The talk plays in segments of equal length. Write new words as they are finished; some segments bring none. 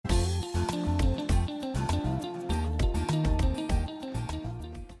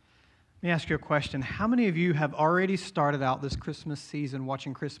Let me ask you a question. How many of you have already started out this Christmas season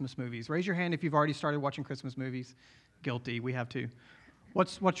watching Christmas movies? Raise your hand if you've already started watching Christmas movies. Guilty, we have to.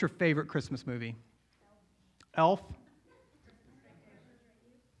 What's your favorite Christmas movie? Elf?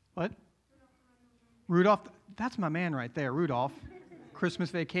 What? Rudolph? That's my man right there, Rudolph.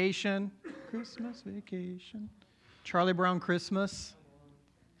 Christmas Vacation. Christmas Vacation. Charlie Brown Christmas.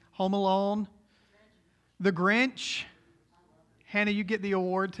 Home Alone. The Grinch. Hannah, you get the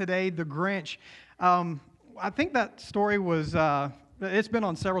award today, The Grinch. I think that story was, it's been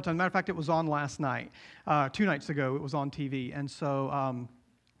on several times. Matter of fact, it was on last night. 2 nights ago, it was on TV. And so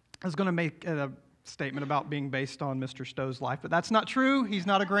I was going to make a statement about being based on Mr. Stowe's life, but that's not true. He's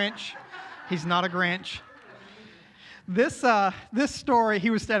not a Grinch. He's not a Grinch. This story, he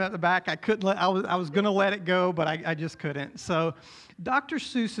was standing at the back. I was going to let it go, but I just couldn't. So Dr.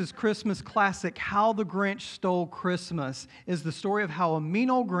 Seuss's Christmas classic, How the Grinch Stole Christmas, is the story of how a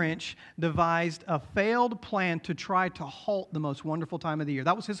mean old Grinch devised a failed plan to try to halt the most wonderful time of the year.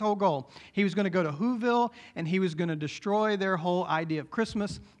 That was his whole goal. He was going to go to Whoville, and he was going to destroy their whole idea of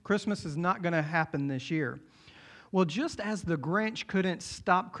Christmas. Christmas is not going to happen this year. Well, just as the Grinch couldn't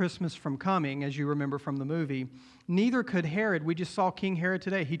stop Christmas from coming, as you remember from the movie, neither could Herod. We just saw King Herod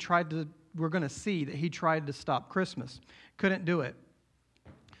today. We're going to see that he tried to stop Christmas. Couldn't do it.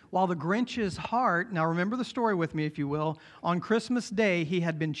 While the Grinch's heart, now remember the story with me if you will, on Christmas Day he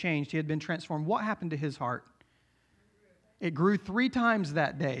had been changed, he had been transformed. What happened to his heart? It grew 3 times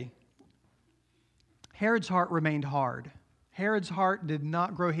that day. Herod's heart remained hard. Herod's heart did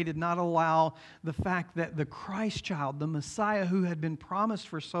not grow. He did not allow the fact that the Christ child, the Messiah who had been promised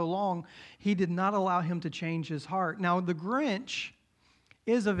for so long, he did not allow him to change his heart. Now the Grinch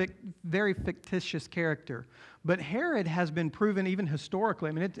is a very fictitious character. But Herod has been proven, even historically,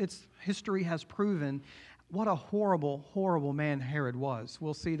 I mean, history has proven what a horrible, horrible man Herod was.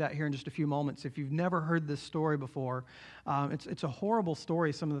 We'll see that here in just a few moments. If you've never heard this story before, it's a horrible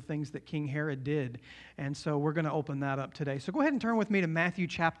story, some of the things that King Herod did. And so we're going to open that up today. So go ahead and turn with me to Matthew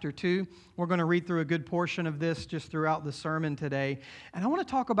chapter 2. We're going to read through a good portion of this just throughout the sermon today. And I want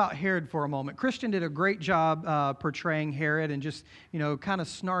to talk about Herod for a moment. Christian did a great job portraying Herod and just, kind of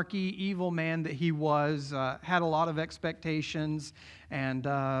snarky, evil man that he was, had a lot of expectations, and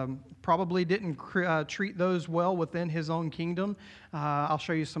probably didn't treat those well within his own kingdom. I'll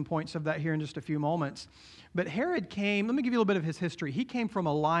show you some points of that here in just a few moments. But Herod came, let me give you a little bit of his history. He came from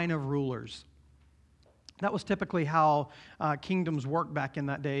a line of rulers. That was typically how kingdoms worked back in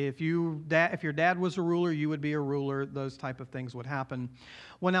that day. If your dad was a ruler, you would be a ruler. Those type of things would happen.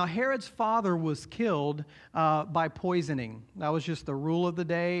 Well, now Herod's father was killed by poisoning. That was just the rule of the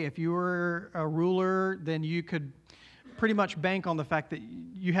day. If you were a ruler, then you could pretty much bank on the fact that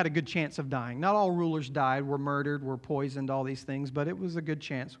you had a good chance of dying. Not all rulers died, were murdered, were poisoned, all these things, but it was a good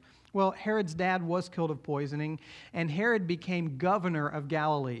chance. Well, Herod's dad was killed of poisoning, and Herod became governor of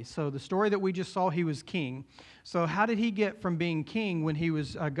Galilee. So the story that we just saw, he was king. So how did he get from being king when he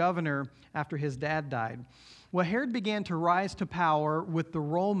was a governor after his dad died? Well, Herod began to rise to power with the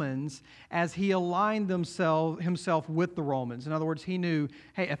Romans as he aligned himself with the Romans. In other words, he knew,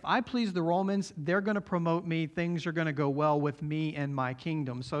 hey, if I please the Romans, they're going to promote me. Things are going to go well with me and my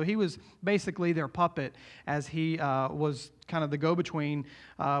kingdom. So he was basically their puppet as he was kind of the go-between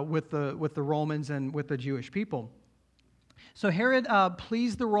with the Romans and with the Jewish people. So Herod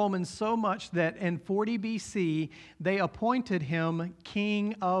pleased the Romans so much that in 40 BC, they appointed him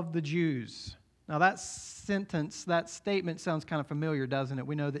king of the Jews. Now that statement sounds kind of familiar, doesn't it?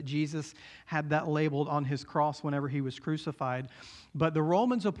 We know that Jesus had that labeled on his cross whenever he was crucified. But the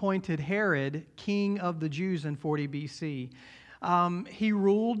Romans appointed Herod king of the Jews in 40 BC. He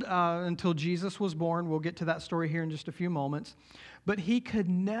ruled until Jesus was born. We'll get to that story here in just a few moments. But he could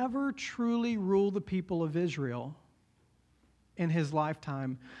never truly rule the people of Israel in his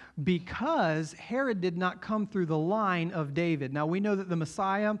lifetime because Herod did not come through the line of David. Now we know that the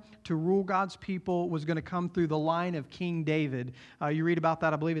Messiah to rule God's people was going to come through the line of King David. You read about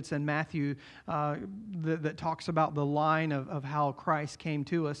that, I believe it's in Matthew, that talks about the line of how Christ came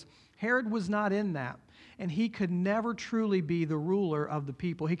to us. Herod was not in that. And he could never truly be the ruler of the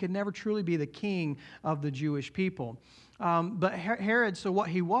people. He could never truly be the king of the Jewish people. But Herod, so what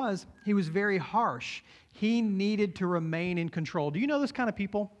he was very harsh. He needed to remain in control. Do you know this kind of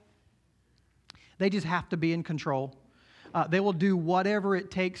people? They just have to be in control. They will do whatever it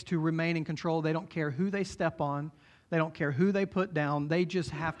takes to remain in control. They don't care who they step on. They don't care who they put down. They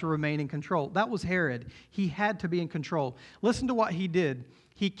just have to remain in control. That was Herod. He had to be in control. Listen to what he did.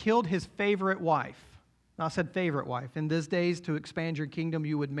 He killed his favorite wife. Now, I said favorite wife. In these days, to expand your kingdom,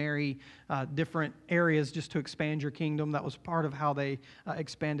 you would marry different areas just to expand your kingdom. That was part of how they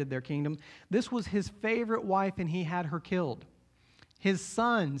expanded their kingdom. This was his favorite wife, and he had her killed. His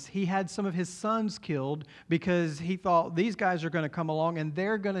sons, he had some of his sons killed because he thought, these guys are going to come along and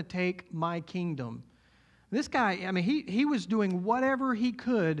they're going to take my kingdom. This guy, I mean, he was doing whatever he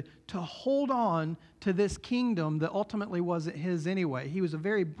could to hold on to this kingdom that ultimately wasn't his anyway. He was a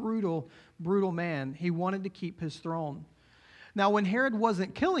very brutal man. He wanted to keep his throne. Now, when Herod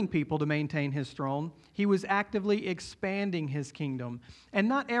wasn't killing people to maintain his throne, he was actively expanding his kingdom. And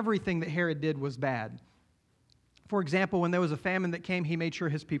not everything that Herod did was bad. For example, when there was a famine that came, he made sure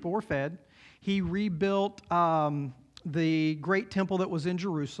his people were fed. He rebuilt the great temple that was in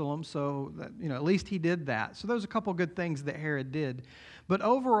Jerusalem, so that, at least he did that. So there's a couple good things that Herod did. But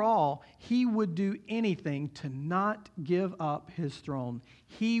overall, he would do anything to not give up his throne.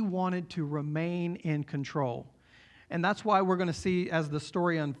 He wanted to remain in control. And that's why we're going to see as the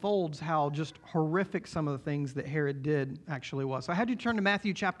story unfolds how just horrific some of the things that Herod did actually was. So I had you turn to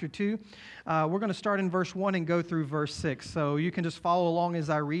Matthew chapter 2. We're going to start in verse 1 and go through verse 6. So you can just follow along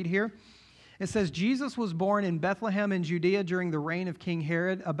as I read here. It says, Jesus was born in Bethlehem in Judea during the reign of King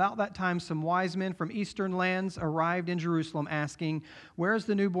Herod. About that time, some wise men from eastern lands arrived in Jerusalem asking, "Where is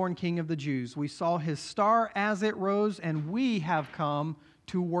the newborn King of the Jews? We saw his star as it rose, and we have come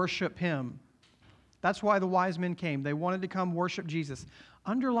to worship him." That's why the wise men came. They wanted to come worship Jesus.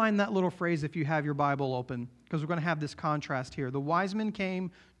 Underline that little phrase if you have your Bible open, because we're going to have this contrast here. The wise men came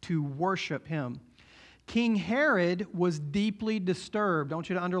to worship him. King Herod was deeply disturbed. I want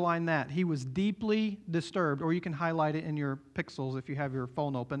you to underline that. He was deeply disturbed, or you can highlight it in your pixels if you have your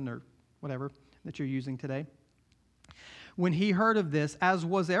phone open or whatever that you're using today. When he heard of this, as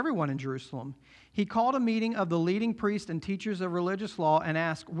was everyone in Jerusalem, he called a meeting of the leading priests and teachers of religious law and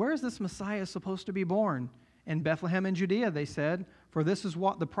asked, "Where is this Messiah supposed to be born?" "In Bethlehem in Judea," they said, "for this is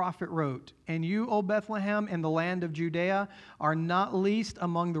what the prophet wrote. And you, O Bethlehem, in the land of Judea, are not least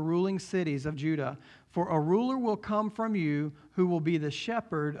among the ruling cities of Judah. For a ruler will come from you who will be the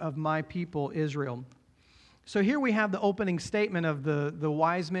shepherd of my people Israel." So here we have the opening statement of the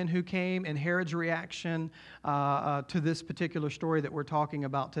wise men who came and Herod's reaction to this particular story that we're talking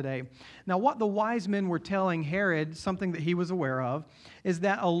about today. Now, what the wise men were telling Herod, something that he was aware of, is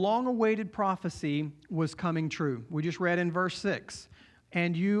that a long-awaited prophecy was coming true. We just read in verse 6,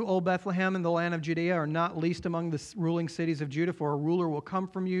 "And you, O Bethlehem, in the land of Judea, are not least among the ruling cities of Judah, for a ruler will come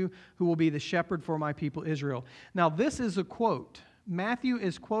from you who will be the shepherd for my people Israel." Now, this is a quote. Matthew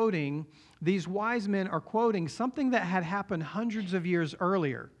is quoting, these wise men are quoting something that had happened hundreds of years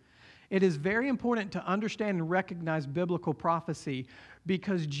earlier. It is very important to understand and recognize biblical prophecy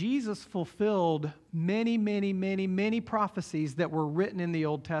because Jesus fulfilled many prophecies that were written in the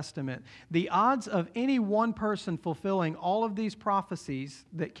Old Testament. The odds of any one person fulfilling all of these prophecies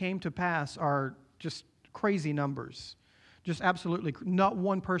that came to pass are just crazy numbers. Just absolutely, not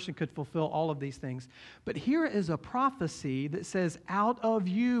one person could fulfill all of these things. But here is a prophecy that says, "Out of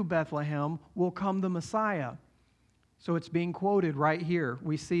you, Bethlehem, will come the Messiah." So it's being quoted right here.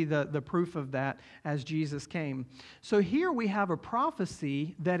 We see the proof of that as Jesus came. So here we have a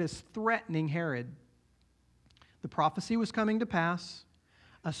prophecy that is threatening Herod. The prophecy was coming to pass.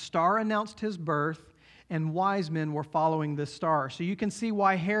 A star announced his birth, and wise men were following this star. So you can see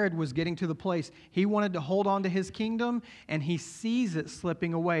why Herod was getting to the place. He wanted to hold on to his kingdom, and he sees it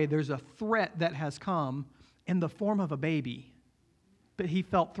slipping away. There's a threat that has come in the form of a baby. But he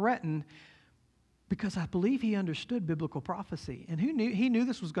felt threatened because I believe he understood biblical prophecy. And he knew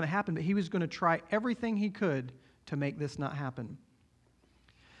this was going to happen, but he was going to try everything he could to make this not happen.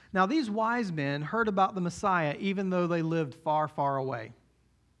 Now, these wise men heard about the Messiah even though they lived far, far away.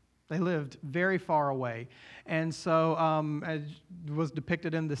 They lived very far away. And so, as was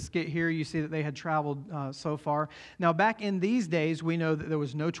depicted in the skit here, you see that they had traveled so far. Now, back in these days, we know that there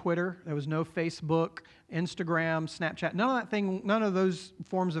was no Twitter, there was no Facebook, Instagram, Snapchat. None of those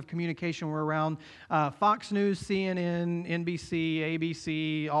forms of communication were around. Fox News, CNN, NBC,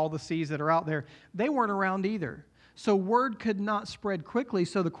 ABC, all the C's that are out there, they weren't around either. So word could not spread quickly.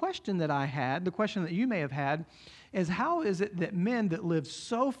 So the question that I had, the question that you may have had, is how is it that men that lived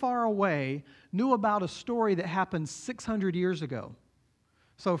so far away knew about a story that happened 600 years ago?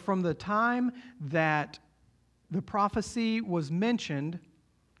 So from the time that the prophecy was mentioned,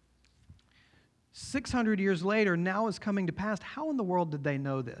 600 years later, now is coming to pass. How in the world did they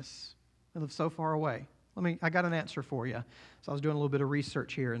know this? They live so far away. I got an answer for you. So I was doing a little bit of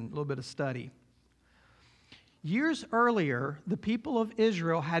research here and a little bit of study. Years earlier, the people of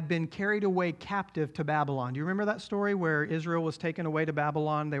Israel had been carried away captive to Babylon. Do you remember that story where Israel was taken away to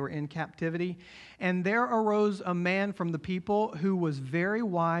Babylon? They were in captivity. And there arose a man from the people who was very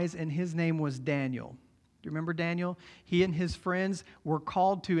wise, and his name was Daniel. Do you remember Daniel? He and his friends were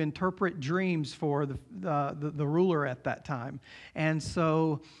called to interpret dreams for the ruler at that time. And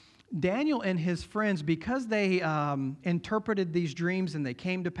so Daniel and his friends, because they interpreted these dreams and they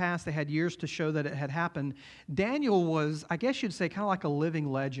came to pass, they had years to show that it had happened. Daniel was, I guess you'd say, kind of like a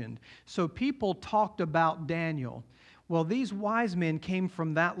living legend. So people talked about Daniel. Well, these wise men came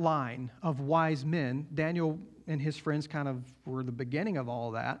from that line of wise men. Daniel and his friends kind of were the beginning of all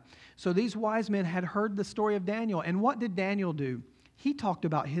of that. So these wise men had heard the story of Daniel. And what did Daniel do? He talked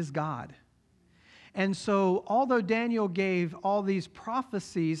about his God. And so, although Daniel gave all these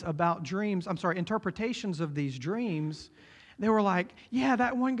prophecies about interpretations of these dreams, they were like, yeah,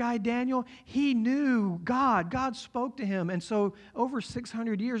 that one guy, Daniel, he knew God. God spoke to him. And so, over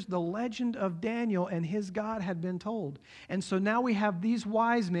 600 years, the legend of Daniel and his God had been told. And so now we have these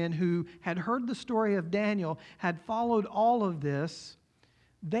wise men who had heard the story of Daniel, had followed all of this.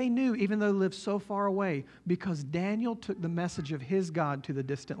 They knew, even though they lived so far away, because Daniel took the message of his God to the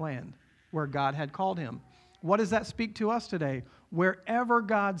distant land where God had called him. What does that speak to us today? Wherever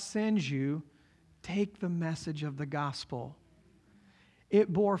God sends you, take the message of the gospel.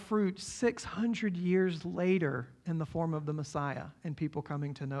 It bore fruit 600 years later in the form of the Messiah and people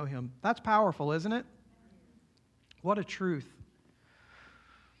coming to know him. That's powerful, isn't it? What a truth.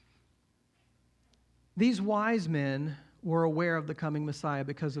 These wise men were aware of the coming Messiah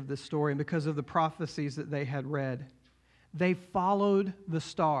because of this story and because of the prophecies that they had read. They followed the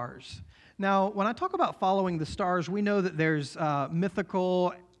stars. Now, when I talk about following the stars, we know that there's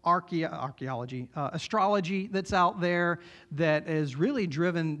mythical archaeology, astrology that's out there that is really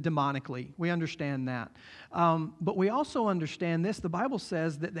driven demonically. We understand that. But we also understand this. The Bible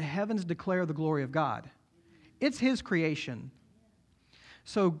says that the heavens declare the glory of God. It's his creation.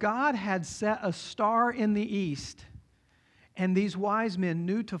 So God had set a star in the east, and these wise men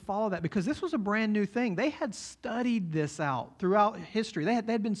knew to follow that because this was a brand new thing. They had studied this out throughout history. They had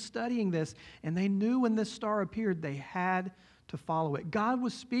been studying this, and they knew when this star appeared, they had to follow it. God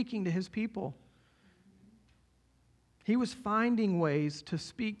was speaking to his people. He was finding ways to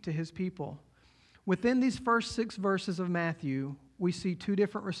speak to his people. Within these first 6 verses of Matthew, we see 2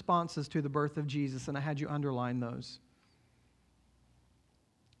 different responses to the birth of Jesus, and I had you underline those.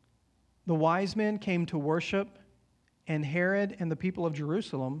 The wise men came to worship, and Herod and the people of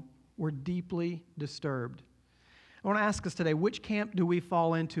Jerusalem were deeply disturbed. I want to ask us today, which camp do we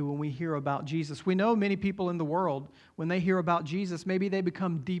fall into when we hear about Jesus? We know many people in the world, when they hear about Jesus, maybe they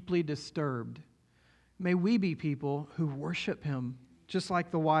become deeply disturbed. May we be people who worship him, just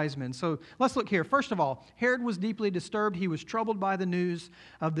like the wise men. So let's look here. First of all, Herod was deeply disturbed. He was troubled by the news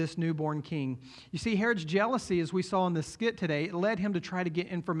of this newborn king. You see, Herod's jealousy, as we saw in the skit today, it led him to try to get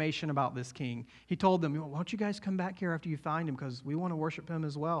information about this king. He told them, why don't you guys come back here after you find him, because we want to worship him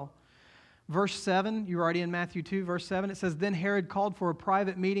as well. Verse 7, you're already in Matthew 2, verse 7, it says, Then Herod called for a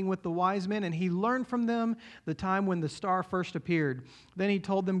private meeting with the wise men, and he learned from them the time when the star first appeared. Then he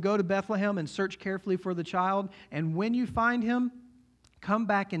told them, Go to Bethlehem and search carefully for the child, and when you find him, come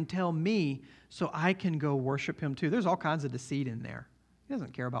back and tell me so I can go worship him too. There's all kinds of deceit in there. He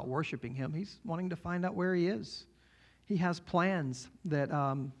doesn't care about worshiping him. He's wanting to find out where he is. He has plans that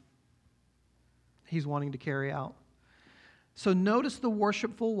he's wanting to carry out. So notice the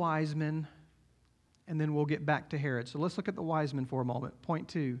worshipful wise men, and then we'll get back to Herod. So let's look at the wise men for a moment. Point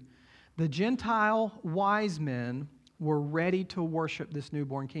 2. The Gentile wise men were ready to worship this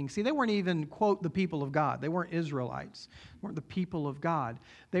newborn king. See, they weren't even, quote, the people of God. They weren't Israelites. They weren't the people of God.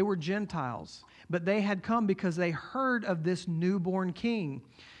 They were Gentiles. But they had come because they heard of this newborn king.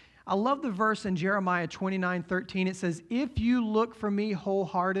 I love the verse in Jeremiah 29:13. It says, If you look for me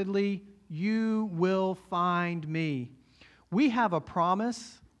wholeheartedly, you will find me. We have a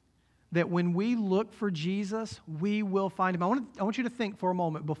promise that when we look for Jesus, we will find him. I want you to think for a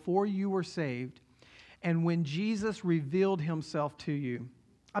moment before you were saved, and when Jesus revealed himself to you.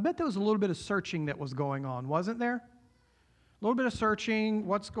 I bet there was a little bit of searching that was going on, wasn't there? A little bit of searching,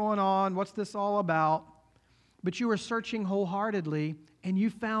 what's going on, what's this all about? But you were searching wholeheartedly, and you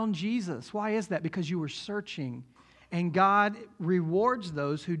found Jesus. Why is that? Because you were searching, and God rewards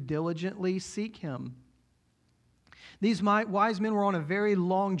those who diligently seek him. These wise men were on a very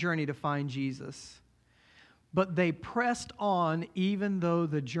long journey to find Jesus, but they pressed on even though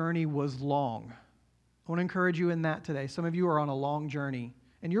the journey was long. I want to encourage you in that today. Some of you are on a long journey,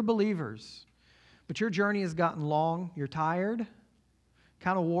 and you're believers, but your journey has gotten long. You're tired,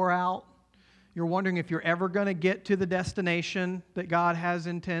 kind of wore out. You're wondering if you're ever going to get to the destination that God has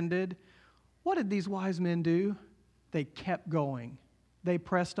intended. What did these wise men do? They kept going. They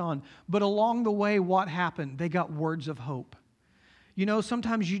pressed on. But along the way, what happened? They got words of hope. You know,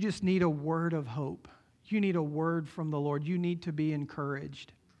 sometimes you just need a word of hope. You need a word from the Lord. You need to be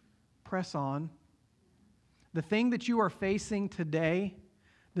encouraged. Press on. The thing that you are facing today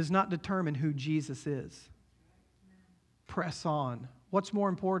does not determine who Jesus is. Press on. What's more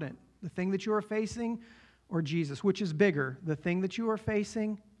important? The thing that you are facing or Jesus? Which is bigger, the thing that you are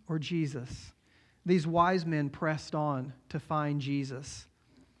facing or Jesus? These wise men pressed on to find Jesus.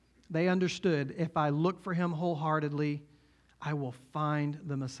 They understood, if I look for him wholeheartedly, I will find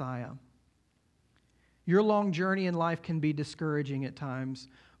the Messiah. Your long journey in life can be discouraging at times,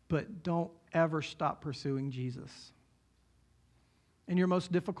 but don't ever stop pursuing Jesus. In your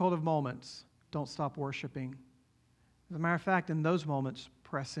most difficult of moments, don't stop worshiping. As a matter of fact, in those moments,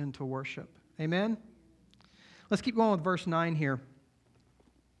 press into worship. Amen? Let's keep going with verse 9 here.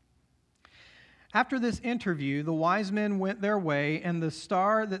 After this interview, the wise men went their way, and the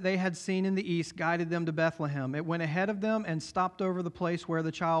star that they had seen in the east guided them to Bethlehem. It went ahead of them and stopped over the place where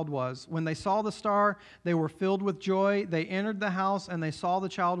the child was. When they saw the star, they were filled with joy. They entered the house, and they saw the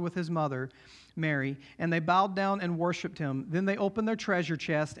child with his mother, Mary, and they bowed down and worshipped him. Then they opened their treasure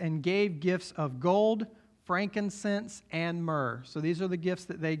chest and gave gifts of gold, frankincense, and myrrh. So these are the gifts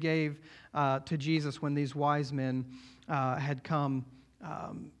that they gave to Jesus when these wise men had come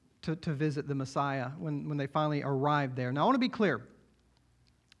to visit the Messiah, when they finally arrived there. Now, I want to be clear.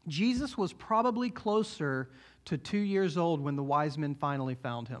 Jesus was probably closer to 2 years old when the wise men finally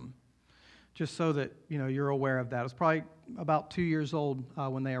found him. Just so that you're aware of that. It was probably about 2 years old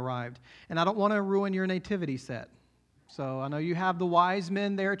when they arrived. And I don't want to ruin your nativity set. So I know you have the wise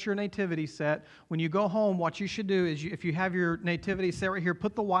men there at your nativity set. When you go home, what you should do is, if you have your nativity set right here,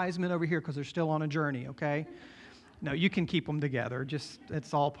 put the wise men over here because they're still on a journey, okay? No, you can keep them together.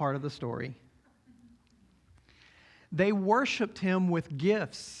 It's all part of the story. They worshiped him with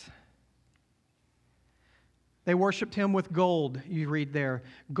gifts. They worshiped him with gold, you read there.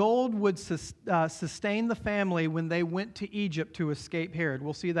 Gold would sustain the family when they went to Egypt to escape Herod.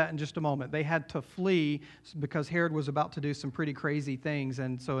 We'll see that in just a moment. They had to flee because Herod was about to do some pretty crazy things.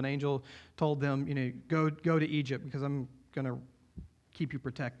 And so an angel told them, go to Egypt because I'm going to keep you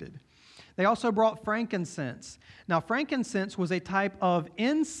protected. They also brought frankincense. Now, frankincense was a type of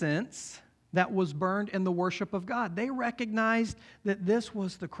incense that was burned in the worship of God. They recognized that this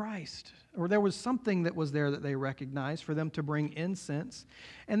was the Christ, or there was something that was there that they recognized for them to bring incense.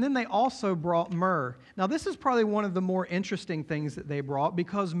 And then they also brought myrrh. Now, this is probably one of the more interesting things that they brought,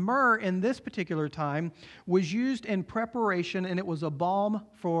 because myrrh in this particular time was used in preparation, and it was a balm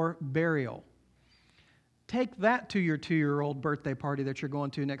for burial. Take that to your 2-year-old birthday party that you're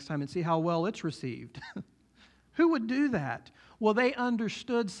going to next time and see how well it's received. Who would do that? Well, they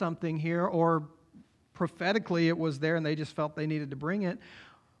understood something here, or prophetically it was there and they just felt they needed to bring it.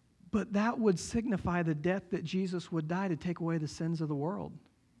 But that would signify the death that Jesus would die to take away the sins of the world.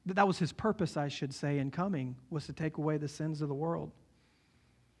 That was his purpose, I should say, in coming, was to take away the sins of the world.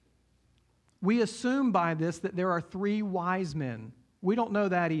 We assume by this that there are 3 wise men. We don't know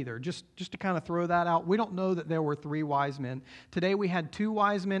that either. Just to kind of throw that out, we don't know that there were 3 wise men. Today we had 2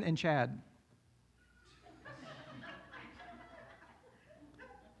 wise men and Chad.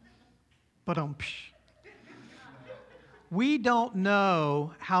 But we don't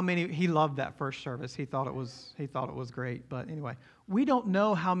know how many. He loved that first service. He thought it was great. But anyway, we don't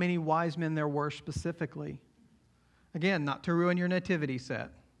know how many wise men there were specifically. Again, not to ruin your nativity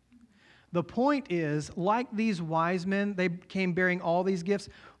set. The point is, like these wise men, they came bearing all these gifts,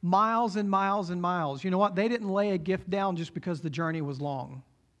 miles and miles and miles. You know what? They didn't lay a gift down just because the journey was long.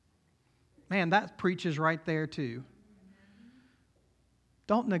 Man, that preaches right there too.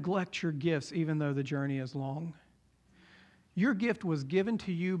 Don't neglect your gifts even though the journey is long. Your gift was given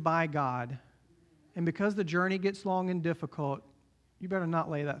to you by God. And because the journey gets long and difficult, you better not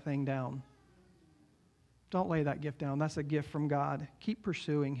lay that thing down. Don't lay that gift down. That's a gift from God. Keep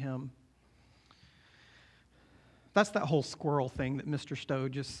pursuing him. That's that whole squirrel thing that Mr. Stowe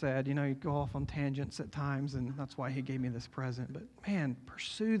just said. You go off on tangents at times, and that's why he gave me this present. But man,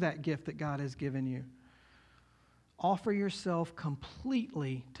 pursue that gift that God has given you. Offer yourself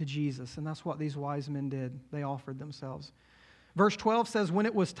completely to Jesus, and that's what these wise men did. They offered themselves. Verse 12 says, when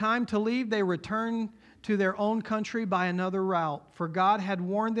it was time to leave, they returned to their own country by another route, for God had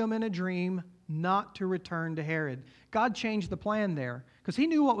warned them in a dream not to return to Herod. God changed the plan there because he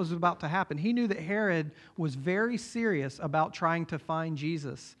knew what was about to happen. He knew that Herod was very serious about trying to find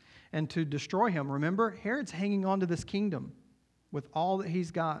Jesus and to destroy him. Remember, Herod's hanging on to this kingdom with all that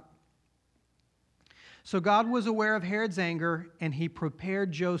he's got. So God was aware of Herod's anger, and he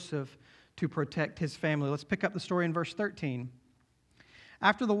prepared Joseph to protect his family. Let's pick up the story in verse 13.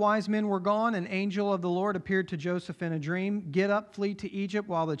 After the wise men were gone, an angel of the Lord appeared to Joseph in a dream. Get up, flee to Egypt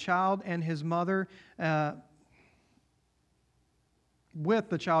while the child and his mother, with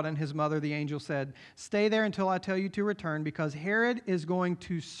the child and his mother, the angel said, stay there until I tell you to return, because Herod is going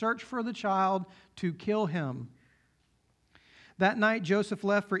to search for the child to kill him. That night, Joseph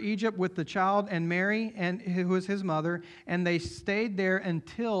left for Egypt with the child and Mary, who was his mother, and they stayed there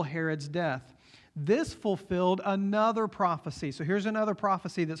until Herod's death. This fulfilled another prophecy. So here's another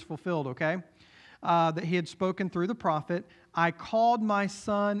prophecy that's fulfilled, okay? That he had spoken through the prophet. I called my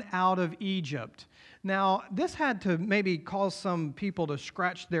son out of Egypt. Now, this had to maybe cause some people to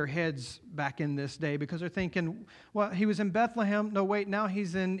scratch their heads back in this day, because they're thinking, well, he was in Bethlehem. No, wait, now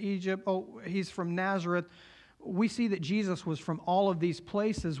he's in Egypt. Oh, he's from Nazareth. We see that Jesus was from all of these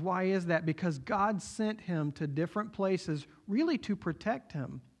places. Why is that? Because God sent him to different places really to protect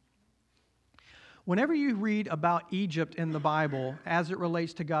him. Whenever you read about Egypt in the Bible as it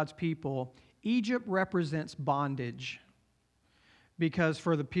relates to God's people, Egypt represents bondage. Because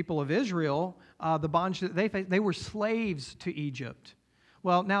for the people of Israel, the bondage that they faced, they were slaves to Egypt.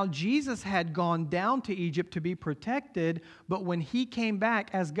 Well, now Jesus had gone down to Egypt to be protected, but when he came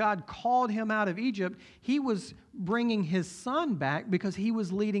back, as God called him out of Egypt, he was bringing his son back because he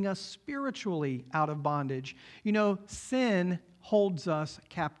was leading us spiritually out of bondage. You know, sin holds us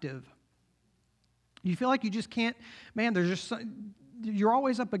captive. You feel like you just can't, man, you're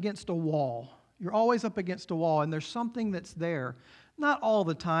always up against a wall. You're always up against a wall, and there's something that's there. Not all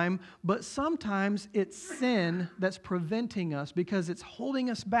the time, but sometimes it's sin that's preventing us because it's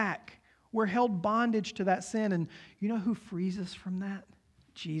holding us back. We're held bondage to that sin, and you know who frees us from that?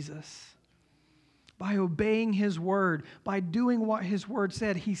 Jesus. By obeying his word, by doing what his word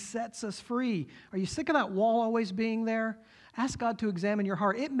said, he sets us free. Are you sick of that wall always being there? Ask God to examine your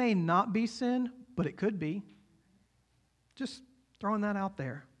heart. It may not be sin, but it could be. Just throwing that out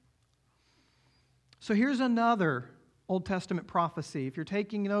there. So here's another Old Testament prophecy. If you're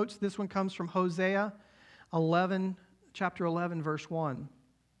taking notes, this one comes from Hosea 11, chapter 11, verse 1.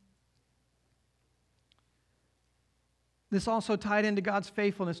 This also tied into God's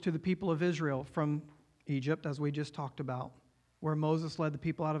faithfulness to the people of Israel from Egypt, as we just talked about, where Moses led the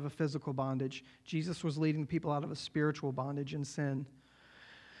people out of a physical bondage. Jesus was leading the people out of a spiritual bondage and sin.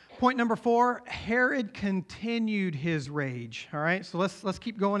 Point number 4, Herod continued his rage. All right, so let's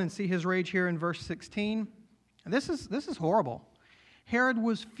keep going and see his rage here in verse 16. And this is horrible. Herod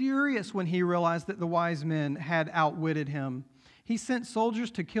was furious when he realized that the wise men had outwitted him. He sent soldiers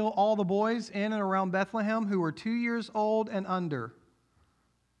to kill all the boys in and around Bethlehem who were 2 years old and under.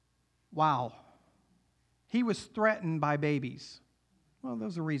 Wow. He was threatened by babies. Well,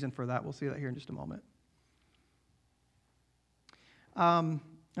 there's a reason for that. We'll see that here in just a moment.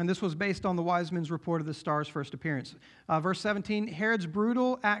 And this was based on the wise men's report of the star's first appearance. Verse 17, Herod's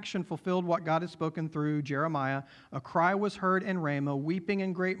brutal action fulfilled what God had spoken through Jeremiah. A cry was heard in Ramah, weeping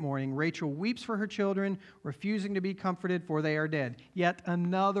in great mourning. Rachel weeps for her children, refusing to be comforted, for they are dead. Yet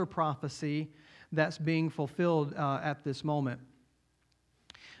another prophecy that's being fulfilled at this moment.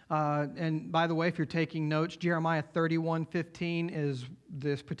 And by the way, if you're taking notes, Jeremiah 31:15 is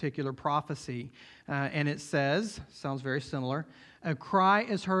this particular prophecy. And it says, sounds very similar, a cry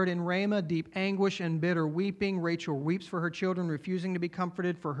is heard in Ramah, deep anguish and bitter weeping. Rachel weeps for her children, refusing to be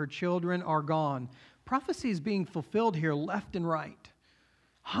comforted, for her children are gone. Prophecy is being fulfilled here left and right,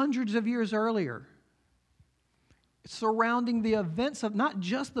 hundreds of years earlier, surrounding the events of not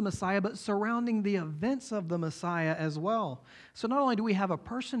just the Messiah, but surrounding the events of the Messiah as well. So not only do we have a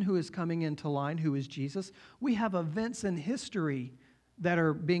person who is coming into line, who is Jesus, we have events in history that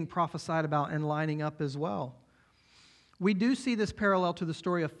are being prophesied about and lining up as well. We do see this parallel to the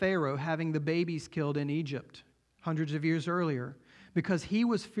story of Pharaoh having the babies killed in Egypt hundreds of years earlier because he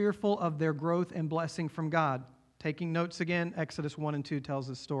was fearful of their growth and blessing from God. Taking notes again, Exodus 1 and 2 tells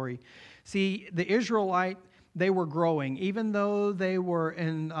this story. See, the Israelite, they were growing. Even though they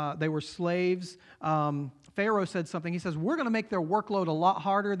were slaves, Pharaoh said something. He says, we're going to make their workload a lot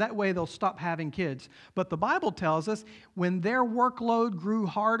harder. That way they'll stop having kids. But the Bible tells us when their workload grew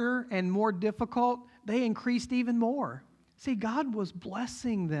harder and more difficult, they increased even more. See, God was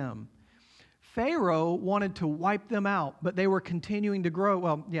blessing them. Pharaoh wanted to wipe them out, but they were continuing to grow.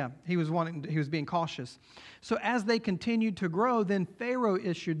 Well, yeah, he was being cautious. So as they continued to grow, then Pharaoh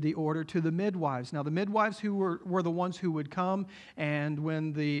issued the order to the midwives. Now, the midwives who were the ones who would come, and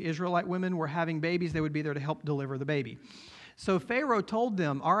when the Israelite women were having babies, they would be there to help deliver the baby. So Pharaoh told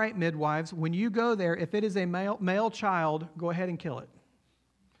them, all right, midwives, when you go there, if it is a male child, go ahead and kill it.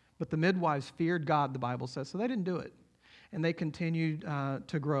 But the midwives feared God, the Bible says, so they didn't do it. And they continued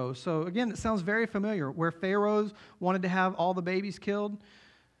to grow. So again, it sounds very familiar. Where Pharaoh wanted to have all the babies killed,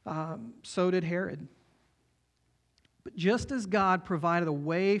 so did Herod. But just as God provided a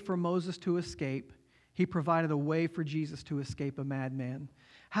way for Moses to escape, he provided a way for Jesus to escape a madman.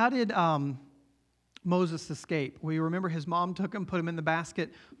 How did Moses escape? Well, you remember his mom took him, put him in the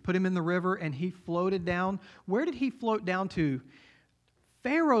basket, put him in the river, and he floated down. Where did he float down to?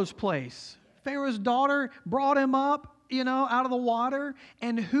 Pharaoh's place. Pharaoh's daughter brought him up, out of the water.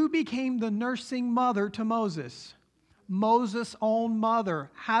 And who became the nursing mother to Moses? Moses' own mother.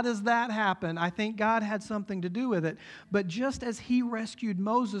 How does that happen? I think God had something to do with it. But just as he rescued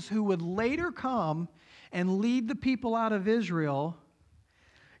Moses, who would later come and lead the people out of Israel,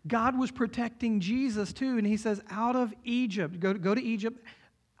 God was protecting Jesus too. And he says, out of Egypt, go to Egypt.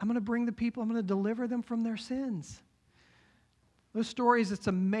 I'm going to bring the people, I'm going to deliver them from their sins. Those stories, it's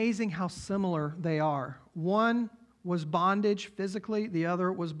amazing how similar they are. One was bondage physically, the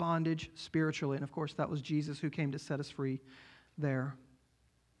other was bondage spiritually. And of course, that was Jesus who came to set us free there.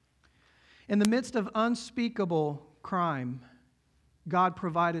 In the midst of unspeakable crime, God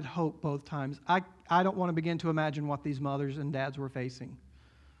provided hope both times. I don't want to begin to imagine what these mothers and dads were facing.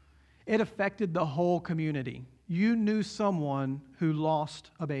 It affected the whole community. You knew someone who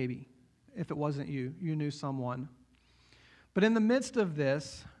lost a baby. If it wasn't you, you knew someone. But in the midst of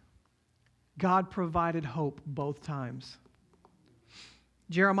this, God provided hope both times.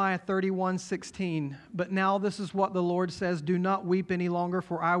 Jeremiah 31:16, but now this is what the Lord says, do not weep any longer,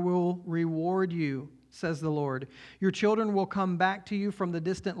 for I will reward you, says the Lord. Your children will come back to you from the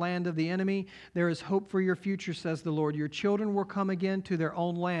distant land of the enemy. There is hope for your future, says the Lord. Your children will come again to their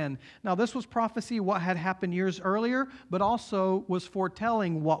own land. Now this was prophecy, what had happened years earlier, but also was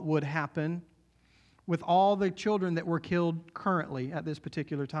foretelling what would happen with all the children that were killed currently at this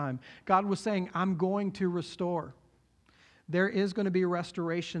particular time. God was saying, I'm going to restore. There is going to be a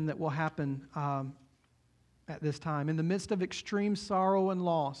restoration that will happen at this time. In the midst of extreme sorrow and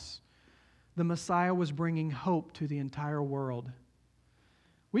loss, the Messiah was bringing hope to the entire world.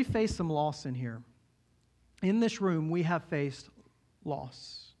 We face some loss in here. In this room, we have faced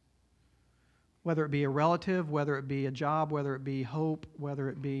loss. Whether it be a relative, whether it be a job, whether it be hope, whether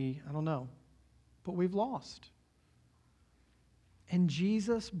it be, I don't know. But we've lost. And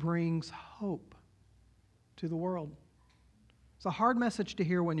Jesus brings hope to the world. It's a hard message to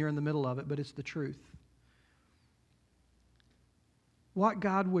hear when you're in the middle of it, but it's the truth. What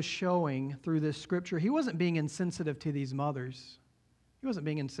God was showing through this scripture, he wasn't being insensitive to these mothers. He wasn't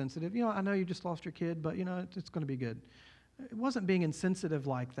being insensitive. I know you just lost your kid, but it's going to be good. It wasn't being insensitive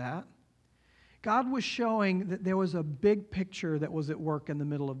like that. God was showing that there was a big picture that was at work in the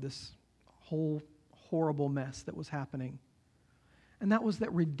middle of this whole horrible mess that was happening. And that was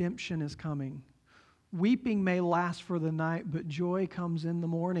that redemption is coming. Weeping may last for the night, but joy comes in the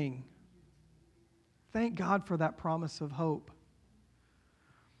morning. Thank God for that promise of hope.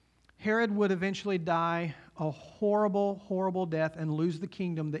 Herod would eventually die a horrible, horrible death and lose the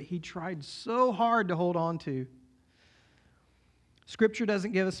kingdom that he tried so hard to hold on to. Scripture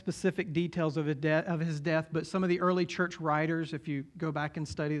doesn't give us specific details of his death, but some of the early church writers, if you go back and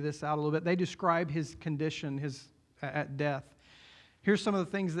study this out a little bit, they describe his condition at death. Here's some of the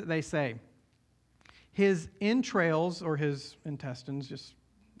things that they say. His entrails, or his intestines, just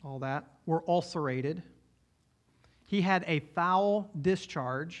all that, were ulcerated. He had a foul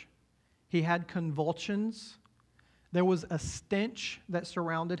discharge. He had convulsions. There was a stench that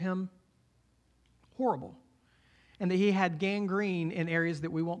surrounded him. Horrible. And that he had gangrene in areas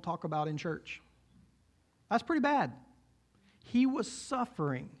that we won't talk about in church. That's pretty bad. He was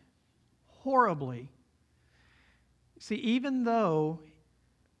suffering horribly. See, even though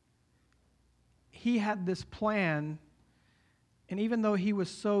he had this plan, and even though he was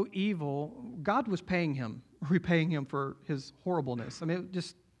so evil, God was repaying him for his horribleness. I mean,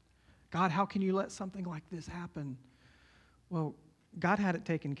 God, how can you let something like this happen? Well, God had it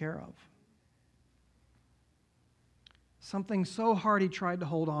taken care of. Something so hard he tried to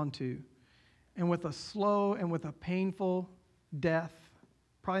hold on to. And with a slow and with a painful death,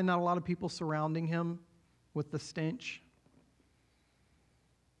 probably not a lot of people surrounding him with the stench.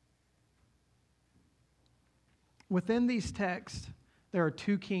 Within these texts, there are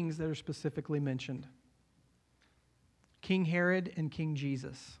two kings that are specifically mentioned. King Herod and King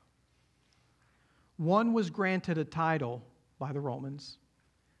Jesus. One was granted a title by the Romans.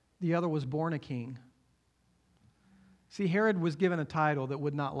 The other was born a king. See, Herod was given a title that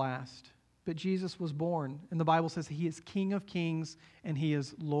would not last, but Jesus was born, and the Bible says he is King of kings and he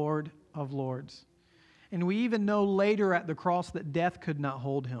is Lord of lords. And we even know later at the cross that death could not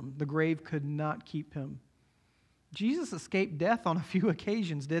hold him. The grave could not keep him. Jesus escaped death on a few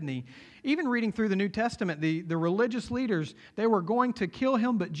occasions, didn't he? Even reading through the New Testament, the religious leaders, they were going to kill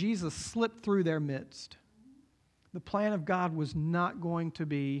him, but Jesus slipped through their midst. The plan of God was not going to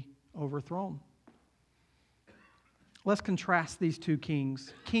be overthrown. Let's contrast these two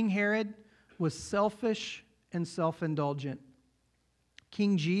kings. King Herod was selfish and self-indulgent.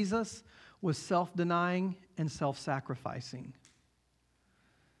 King Jesus was self-denying and self-sacrificing.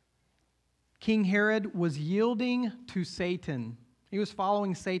 King Herod was yielding to Satan. He was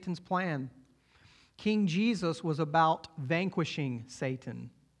following Satan's plan. King Jesus was about vanquishing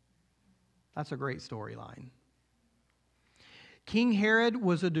Satan. That's a great storyline. King Herod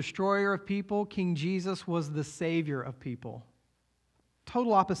was a destroyer of people. King Jesus was the savior of people.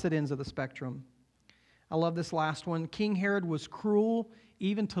 Total opposite ends of the spectrum. I love this last one. King Herod was cruel,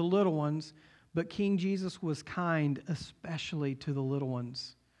 even to little ones, but King Jesus was kind, especially to the little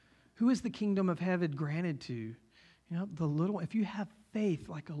ones. Who is the kingdom of heaven granted to? You know, the little. If you have faith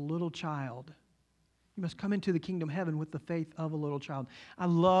like a little child, you must come into the kingdom of heaven with the faith of a little child. I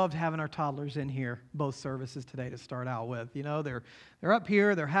loved having our toddlers in here both services today to start out with. You know, they're up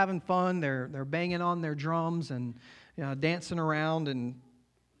here, they're having fun, they're banging on their drums and dancing around and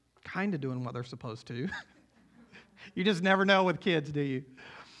kind of doing what they're supposed to. You just never know with kids, do you?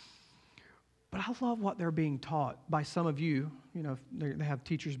 But I love what they're being taught by some of you. You know, they have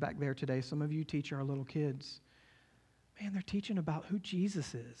teachers back there today. Some of you teach our little kids. Man, they're teaching about who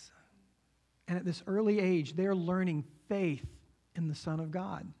Jesus is. And at this early age, they're learning faith in the Son of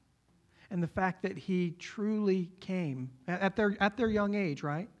God. And the fact that He truly came at their young age,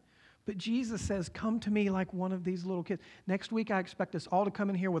 right? But Jesus says, come to me like one of these little kids. Next week, I expect us all to come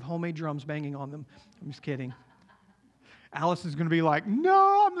in here with homemade drums banging on them. I'm just kidding. Alice is going to be like,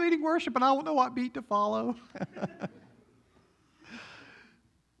 no, I'm leading worship and I don't know what beat to follow.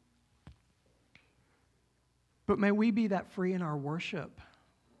 But may we be that free in our worship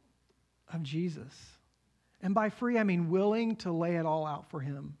of Jesus. And by free, I mean willing to lay it all out for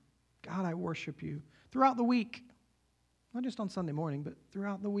Him. God, I worship You throughout the week. Not just on Sunday morning, but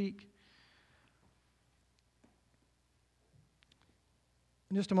throughout the week.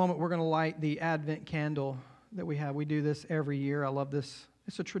 In just a moment, we're going to light the Advent candle that we have. We do this every year. I love this.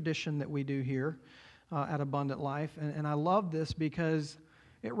 It's a tradition that we do here at Abundant Life. And I love this because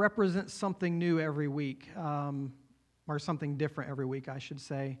it represents something new every week, or something different every week, I should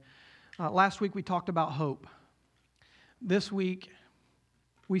say. Last week, we talked about hope. This week,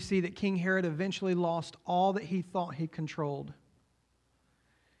 we see that King Herod eventually lost all that he thought he controlled.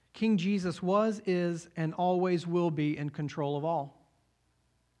 King Jesus was, is, and always will be in control of all.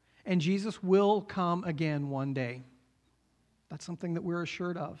 And Jesus will come again one day. That's something that we're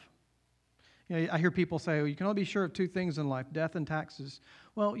assured of. You know, I hear people say, oh, you can only be sure of two things in life, death and taxes.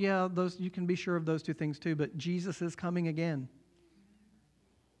 Well, yeah, those you can be sure of those two things too, but Jesus is coming again.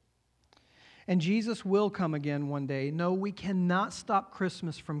 And Jesus will come again one day. No, we cannot stop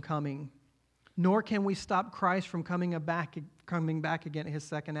Christmas from coming, nor can we stop Christ from coming back again at His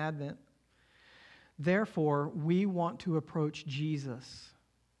second advent. Therefore, we want to approach Jesus,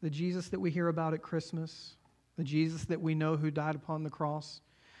 the Jesus that we hear about at Christmas, the Jesus that we know who died upon the cross,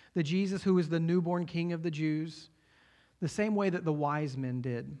 the Jesus who is the newborn King of the Jews, the same way that the wise men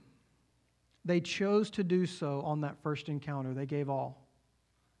did. They chose to do so on that first encounter. They gave all.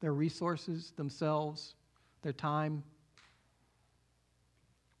 Their resources, themselves, their time.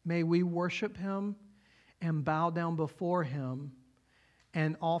 May we worship Him and bow down before Him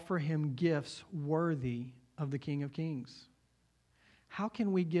and offer Him gifts worthy of the King of Kings. How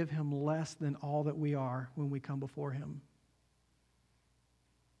can we give Him less than all that we are when we come before Him?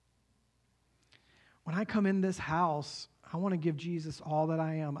 When I come in this house, I want to give Jesus all that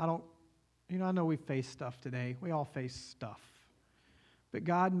I am. I know we face stuff today. We all face stuff. But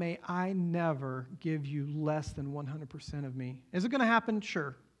God, may I never give You less than 100% of me. Is it going to happen?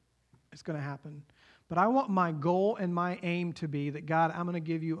 Sure. It's going to happen. But I want my goal and my aim to be that, God, I'm going to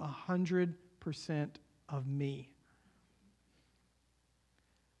give You 100% of me,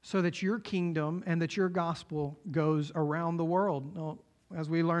 so that Your kingdom and that Your gospel goes around the world. Now, as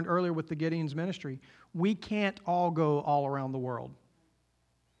we learned earlier with the Gideon's ministry, we can't all go all around the world.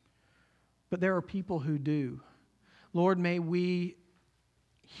 But there are people who do. Lord, may we,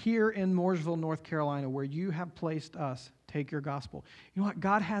 here in Mooresville, North Carolina, where You have placed us, take Your gospel. You know what?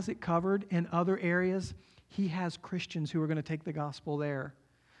 God has it covered in other areas. He has Christians who are going to take the gospel there.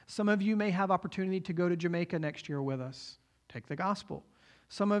 Some of you may have opportunity to go to Jamaica next year with us. Take the gospel.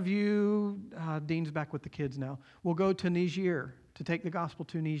 Some of you, Dean's back with the kids now, will go to Niger to take the gospel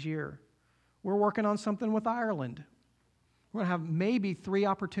to Niger. We're working on something with Ireland. We're going to have maybe 3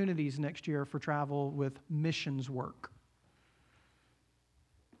 opportunities next year for travel with missions work.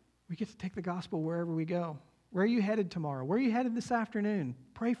 We get to take the gospel wherever we go. Where are you headed tomorrow? Where are you headed this afternoon?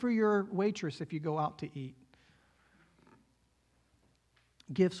 Pray for your waitress if you go out to eat.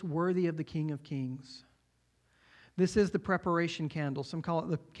 Gifts worthy of the King of Kings. This is the preparation candle. Some call it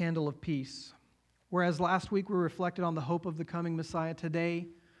the candle of peace. Whereas last week we reflected on the hope of the coming Messiah, today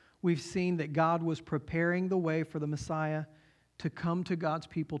we've seen that God was preparing the way for the Messiah to come to God's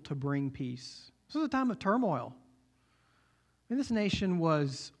people to bring peace. This was a time of turmoil. This nation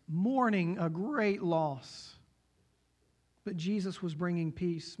was mourning a great loss, but Jesus was bringing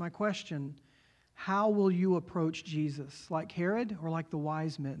peace. My question, how will you approach Jesus? Like Herod or like the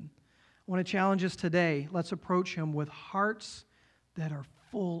wise men? I want to challenge us today. Let's approach him with hearts that are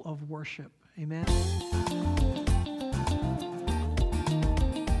full of worship. Amen.